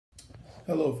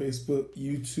Hello, Facebook,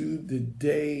 YouTube. The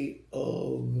day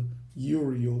of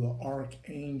Uriel, the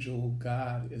archangel.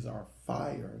 God is our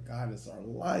fire. God is our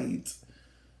light.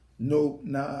 Nope,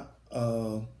 not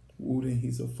Wooden.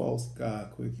 He's a false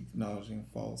god. Quick acknowledging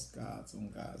false gods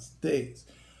on God's days.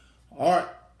 All right.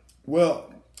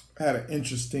 Well, I had an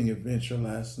interesting adventure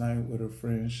last night with a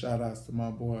friend. Shout outs to my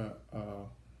boy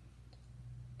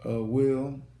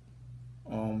Will,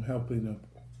 helping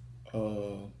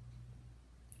a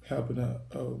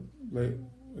late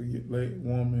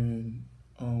woman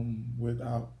with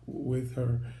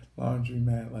her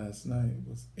laundromat last night. It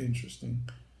was interesting.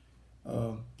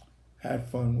 Uh, had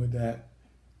fun with that.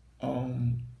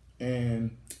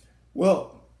 And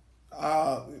well,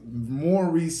 more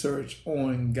research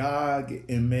on Gog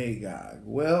and Magog.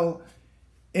 Well,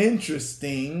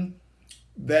 interesting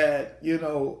that,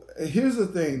 here's the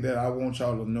thing that I want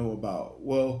y'all to know about.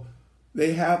 Well,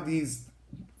 they have these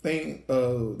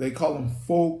they call them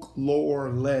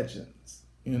folklore legends,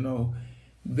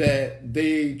 that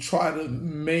they try to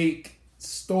make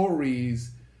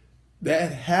stories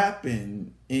that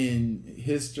happen in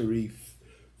history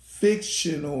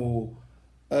fictional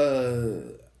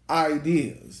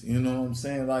ideas, you know what I'm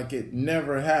saying? Like it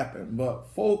never happened. But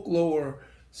folklore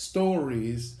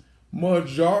stories,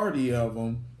 majority of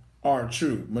them are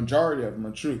true. Majority of them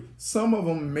are true. Some of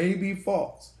them may be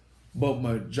false, but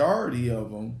majority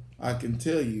of them, I can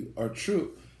tell you, are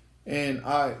true. And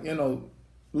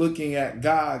looking at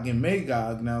Gog and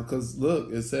Magog now, because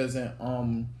look, it says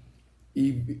in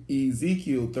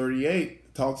Ezekiel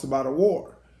 38 talks about a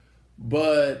war.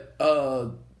 But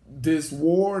this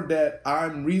war that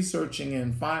I'm researching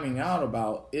and finding out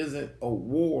about isn't a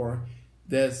war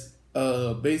that's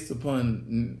based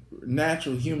upon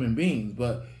natural human beings,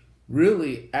 but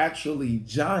really actually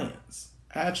giants.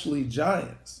 Actually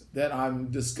giants that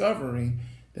I'm discovering,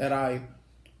 that I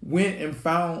went and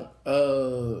found,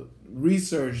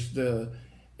 researched. And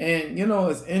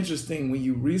it's interesting when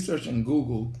you research in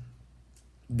Google.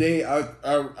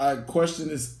 I question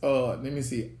this. Let me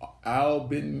see,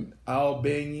 Albanian,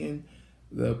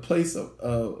 the place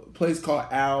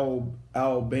called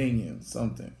Albanian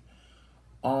something.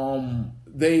 I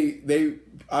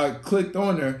clicked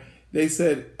on there. They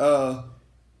said,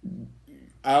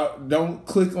 don't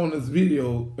click on this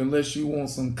video unless you want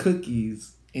some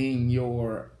cookies in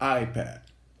your iPad.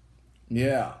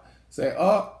 Yeah. Say,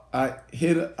 I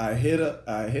hit a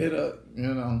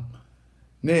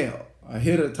nail. I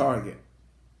hit a target.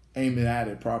 Aiming at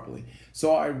it properly.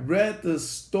 So I read the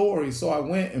story. So I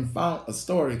went and found a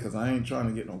story, because I ain't trying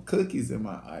to get no cookies in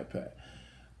my iPad.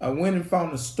 I went and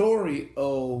found a story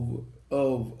of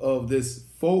this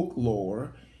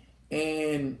folklore.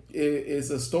 And it's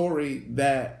a story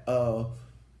that,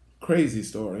 crazy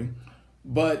story,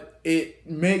 but it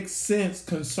makes sense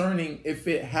concerning if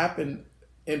it happened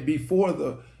before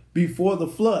the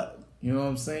flood. You know what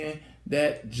I'm saying?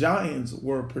 That giants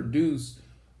were produced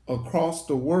across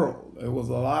the world. There was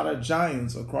a lot of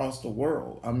giants across the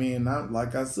world. I mean,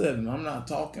 like I said, and I'm not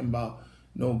talking about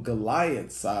no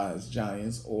Goliath-sized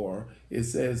giants, or it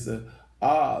says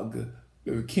Og,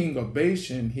 the king of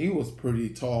Bashan, he was pretty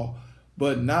tall,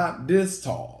 but not this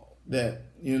tall that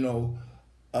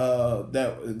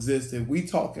that existed. We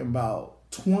talking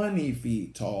about 20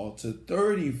 feet tall to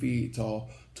 30 feet tall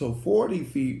to 40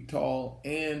 feet tall,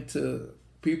 and to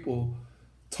people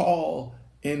tall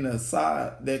in the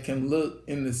side that can look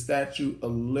in the Statue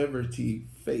of Liberty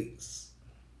face.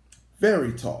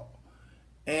 Very tall.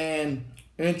 And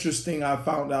interesting, I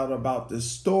found out about this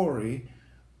story,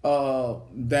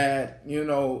 that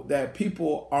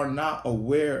people are not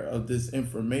aware of this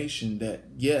information, that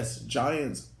yes,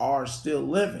 giants are still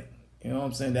living, you know what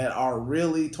I'm saying, that are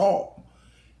really tall.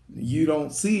 You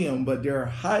don't see them, but they're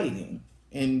hiding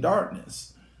in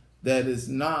darkness. That is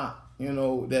not,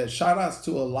 that shout outs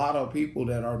to a lot of people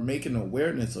that are making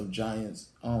awareness of giants.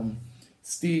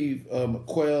 Steve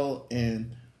McQuail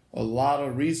and a lot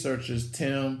of researchers,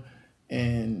 Tim,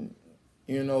 and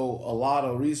a lot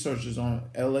of researchers on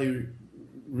LA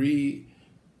Reid.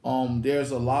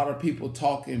 There's a lot of people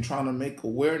talking, trying to make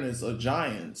awareness of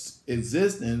giants'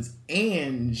 existence,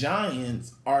 and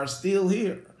giants are still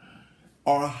here,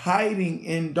 are hiding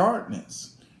in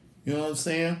darkness. You know what I'm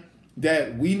saying?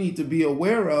 That we need to be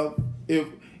aware of,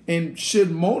 and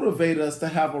should motivate us to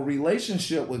have a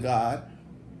relationship with God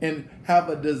and have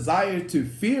a desire to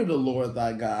fear the Lord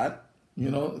thy God.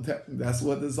 That's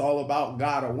what it's all about,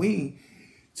 God or we.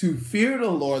 To fear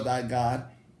the Lord thy God,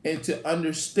 and to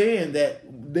understand that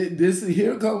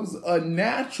here comes a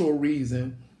natural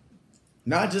reason,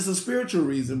 not just a spiritual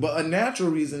reason, but a natural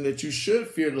reason that you should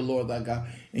fear the Lord thy God,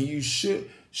 and you should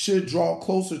should draw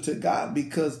closer to God,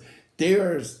 because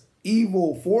there's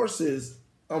evil forces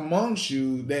amongst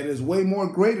you that is way more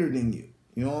greater than you.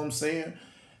 You know what I'm saying?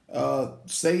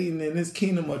 Satan in his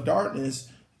kingdom of darkness,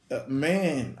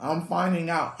 man, I'm finding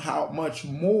out how much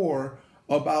more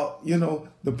about, you know,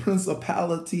 the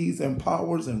principalities and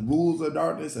powers and rules of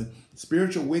darkness and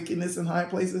spiritual wickedness in high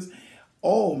places.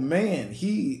 Oh man,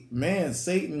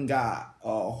 Satan got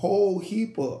a whole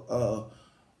heap of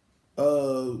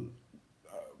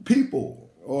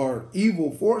people or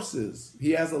evil forces.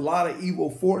 He has a lot of evil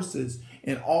forces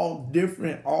in all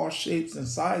shapes and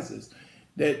sizes,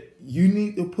 that you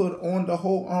need to put on the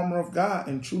whole armor of God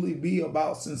and truly be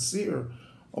sincere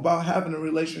about having a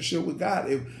relationship with God.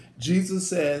 If Jesus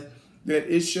said that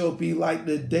it shall be like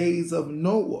the days of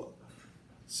Noah,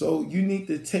 so you need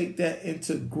to take that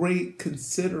into great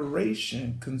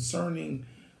consideration concerning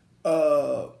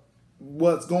what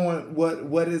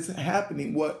is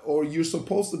happening, or you're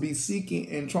supposed to be seeking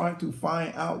and trying to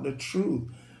find out the truth,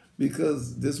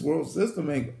 because this world system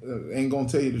ain't gonna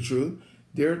tell you the truth.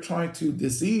 They're trying to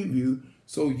deceive you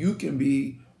so you can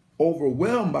be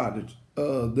overwhelmed by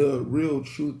the real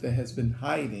truth that has been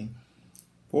hiding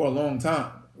for a long time.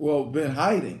 Well, been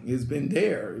hiding, it's been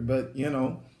there, but you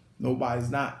know, nobody's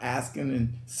not asking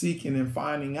and seeking and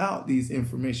finding out these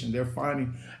information. They're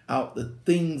finding out the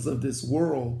things of this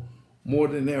world more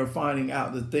than they're finding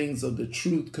out the things of the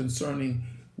truth concerning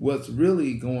what's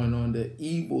really going on, the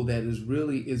evil that is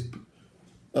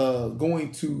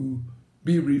going to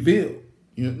be revealed.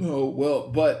 You know, well,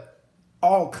 but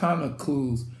all kind of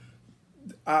clues.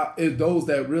 If those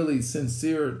that really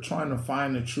sincere trying to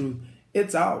find the truth,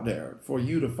 it's out there for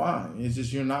you to find. It's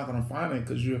just you're not going to find it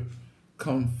because you're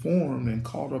conformed and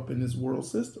caught up in this world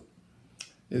system.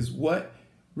 Is what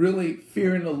really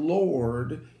fearing the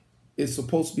Lord is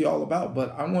supposed to be all about.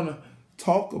 But I want to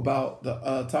talk about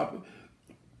the topic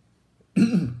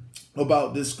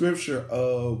about this scripture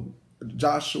of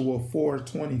Joshua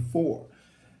 4:24.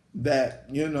 That,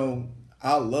 you know,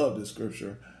 I love the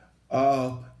scripture.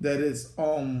 That is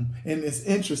and it's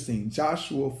interesting.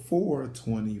 Joshua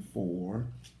 4:24,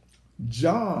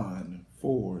 John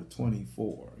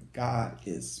 4:24. God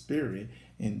is spirit,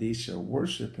 and they shall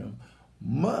worship him,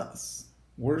 must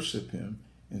worship him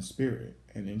in spirit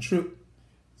and in truth.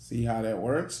 See how that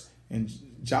works? And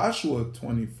Joshua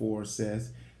 24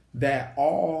 says that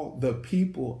all the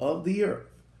people of the earth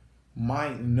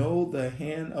might know the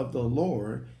hand of the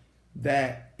Lord,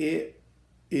 that it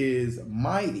is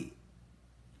mighty,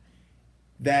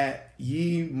 that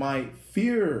ye might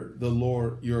fear the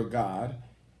Lord your God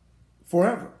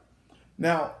forever.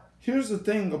 Now, here's the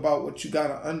thing about what you got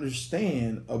to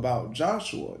understand about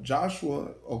Joshua.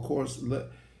 Joshua, of course, led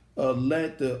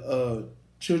the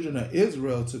children of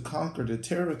Israel to conquer the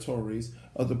territories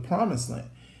of the promised land.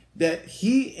 That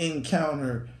he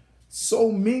encountered so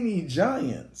many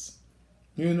giants,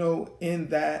 you know,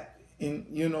 invading,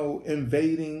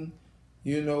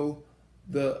 you know,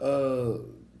 the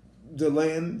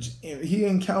land. He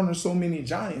encountered so many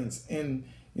giants, and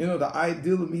you know, the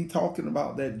idea of me talking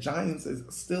about that giants is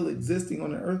still existing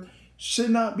on the earth should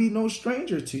not be no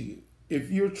stranger to you.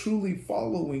 If you're truly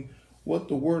following what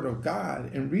the Word of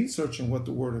God and researching what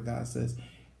the Word of God says,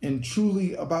 and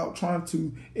truly about trying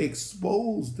to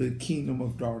expose the kingdom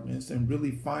of darkness and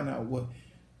really find out what's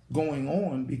going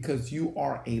on, because you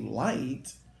are a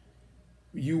light,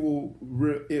 you will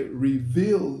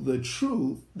reveal the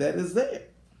truth that is there.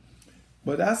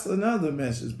 But that's another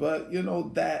message. But you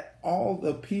know, that all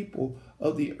the people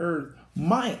of the earth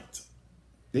might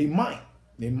not.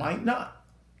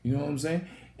 You know what I'm saying?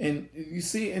 And you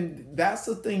see, and that's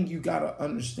the thing you got to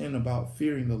understand about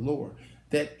fearing the Lord,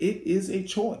 that it is a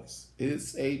choice.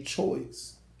 It's a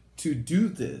choice to do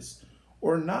this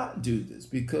or not do this.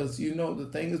 Because, you know, the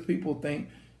thing is, people think,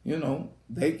 you know,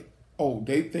 they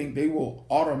think they will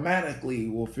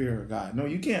automatically fear God. No,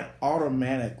 you can't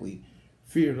automatically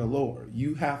fear the Lord.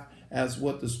 You have, as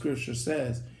what the scripture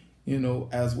says, you know,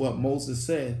 as what Moses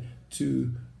said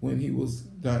to when he was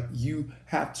that, you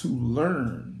have to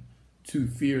learn to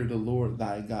fear the Lord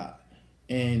thy God.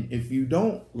 And if you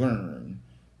don't learn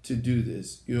to do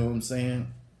this, you know what I'm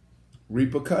saying,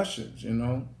 repercussions, you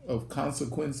know, of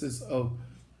consequences of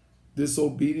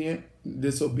disobedient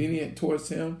towards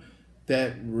him,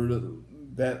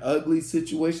 that ugly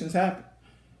situations happen.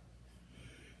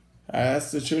 I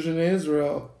asked the children of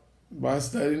Israel by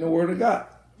studying the Word of God.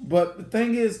 But the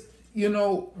thing is, you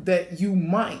know, that you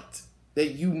might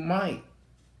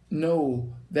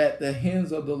know that the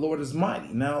hands of the Lord is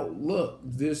mighty. Now, look,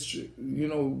 this, you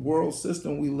know, world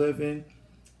system we live in,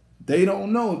 they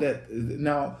don't know that.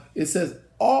 Now, it says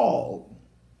all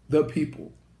the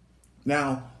people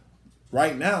Now,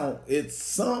 right now, it's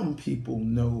some people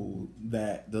know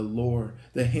that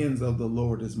the hands of the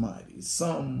Lord is mighty.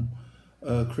 Some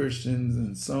Christians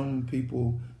and some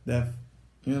people that,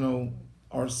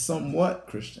 are somewhat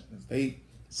Christians, they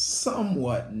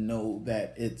somewhat know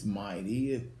that it's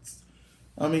mighty.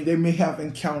 They may have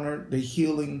encountered the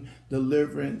healing,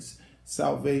 deliverance,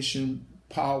 salvation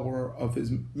power of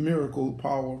his miracle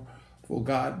power for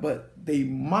God, but they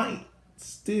might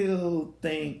still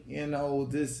think, it's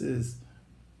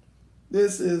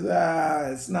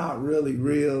not really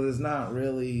real. It's not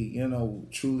really,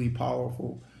 truly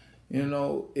powerful.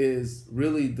 Is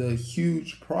really the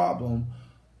huge problem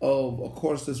of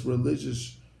course, this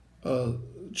religious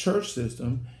church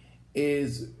system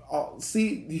is.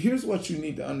 See, here's what you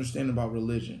need to understand about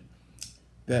religion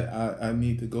that I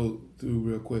need to go through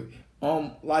real quick.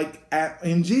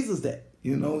 In Jesus' day,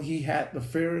 he had the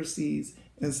Pharisees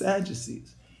and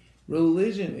Sadducees.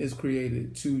 Religion is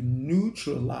created to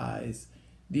neutralize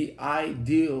the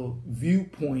ideal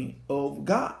viewpoint of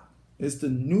God. It's to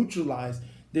neutralize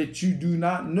that you do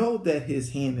not know that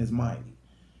his hand is mighty.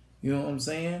 You know what I'm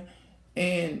saying?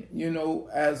 And,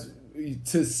 as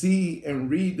to see and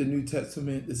read the New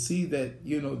Testament, to see that,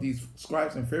 these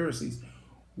scribes and Pharisees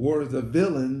were the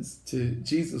villains to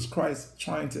Jesus Christ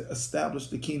trying to establish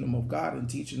the kingdom of God and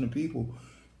teaching the people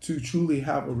to truly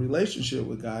have a relationship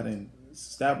with God and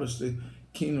establish the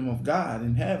kingdom of God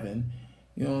in heaven.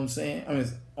 You know what I'm saying?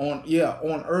 It's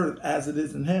on earth as it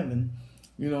is in heaven.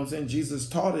 You know what I'm saying? Jesus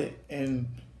taught it, and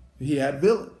he had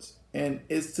villains. And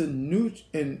it's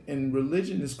and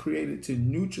religion is created to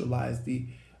neutralize the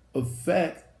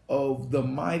effect of the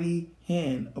mighty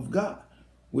hand of God,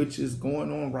 which is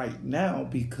going on right now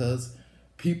because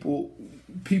the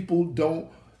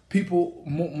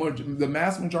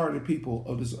mass majority of people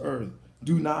of this earth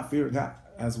do not fear God,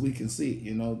 as we can see.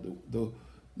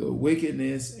 The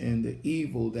wickedness and the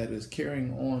evil that is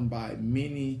carrying on by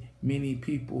many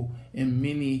people and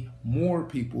many more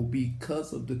people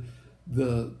because of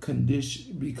the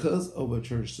condition, because of a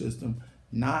church system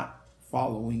not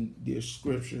following their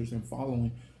scriptures and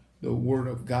following the word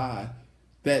of God,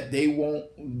 that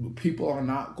people are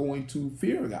not going to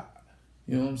fear God.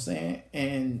 You know what I'm saying?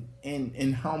 And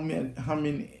how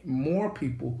many more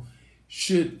people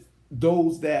should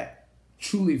those that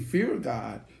truly fear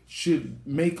God should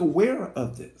make aware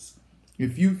of this?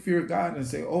 If you fear God and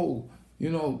say, oh,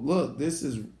 look,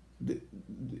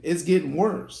 it's getting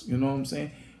worse. You know what I'm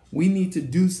saying? We need to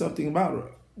do something about it.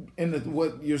 And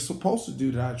what you're supposed to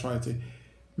do, that I try to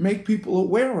make people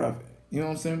aware of it. You know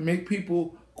what I'm saying? Make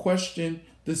people question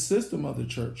the system of the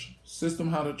church,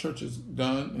 how the church is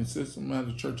done, and how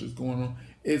the church is going on.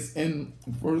 First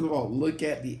of all, look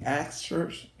at the Acts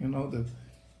church, the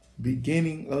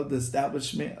beginning of the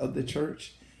establishment of the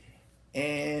church.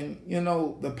 And,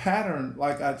 the pattern,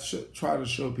 like I try to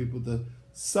show people, the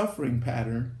suffering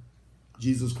pattern.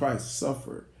 Jesus Christ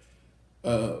suffered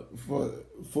for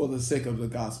the sake of the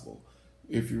gospel.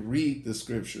 If you read the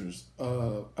scriptures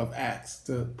of Acts,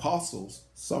 the apostles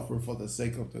suffered for the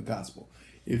sake of the gospel.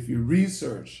 If you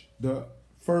research the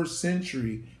first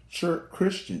century church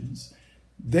Christians,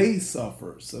 they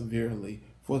suffered severely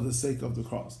for the sake of the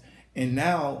cross. And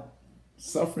now,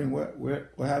 suffering. What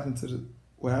happened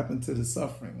to the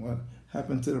suffering? What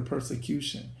happened to the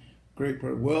persecution?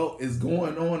 Well, it's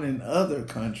going on in other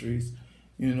countries.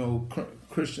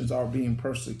 Christians are being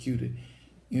persecuted,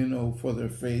 for their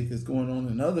faith. It's going on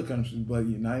in other countries, but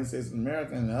the United States of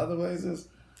America and other places,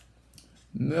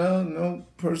 no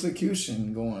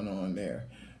persecution going on there.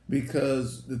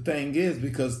 Because the thing is,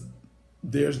 because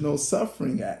there's no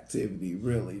suffering activity,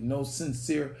 really. No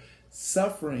sincere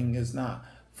suffering is not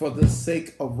for the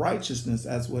sake of righteousness,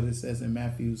 as what it says in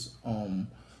Matthew's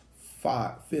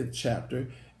 5th chapter.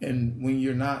 And when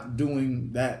you're not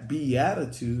doing that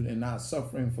beatitude and not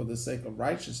suffering for the sake of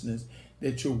righteousness,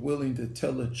 that you're willing to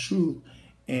tell the truth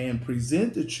and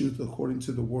present the truth according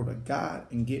to the word of God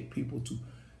and get people to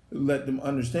let them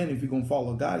understand, if you're going to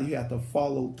follow God, you have to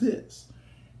follow this.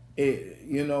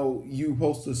 You're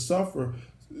supposed to suffer,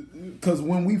 because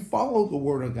when we follow the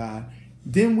word of God,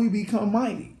 then we become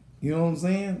mighty. You know what I'm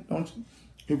saying? Don't you?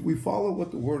 If we follow what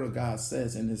the word of God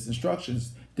says and its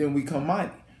instructions, then we become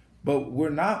mighty. But we're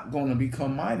not going to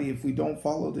become mighty if we don't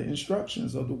follow the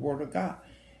instructions of the word of God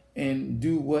and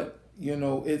do what,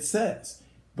 it says.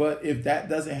 But if that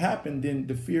doesn't happen, then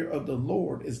the fear of the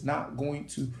Lord is not going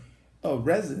to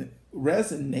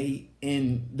resonate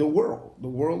in the world. The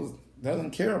world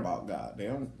doesn't care about God. They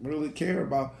don't really care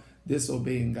about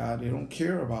disobeying God. They don't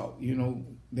care about,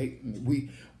 we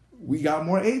got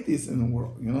more atheists in the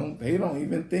world. They don't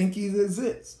even think he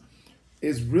exists.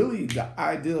 is really the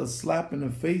ideal slap in the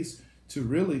face to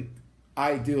really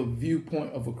ideal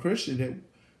viewpoint of a Christian, that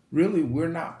really we're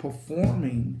not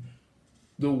performing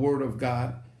the word of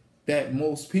God, that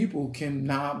most people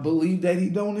cannot believe that he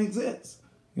don't exist.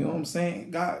 You know what I'm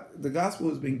saying? God, the gospel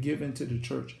has been given to the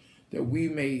church that we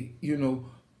may,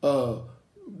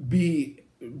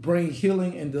 bring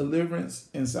healing and deliverance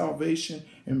and salvation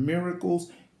and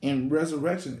miracles and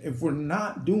resurrection. If we're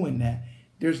not doing that,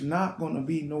 there's not going to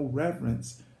be no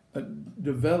reverence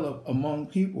develop among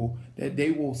people, that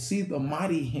they will see the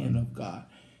mighty hand of God,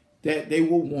 that they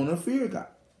will want to fear God,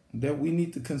 that we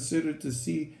need to consider to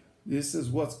see this is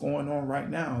what's going on right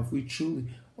now. If we truly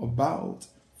about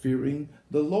fearing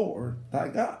the Lord thy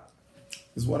God,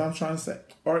 is what I'm trying to say.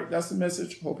 All right, that's the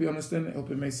message. Hope you understand it. Hope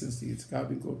it makes sense to you. To God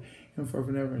be glory and forever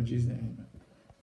and ever in Jesus' name. Amen.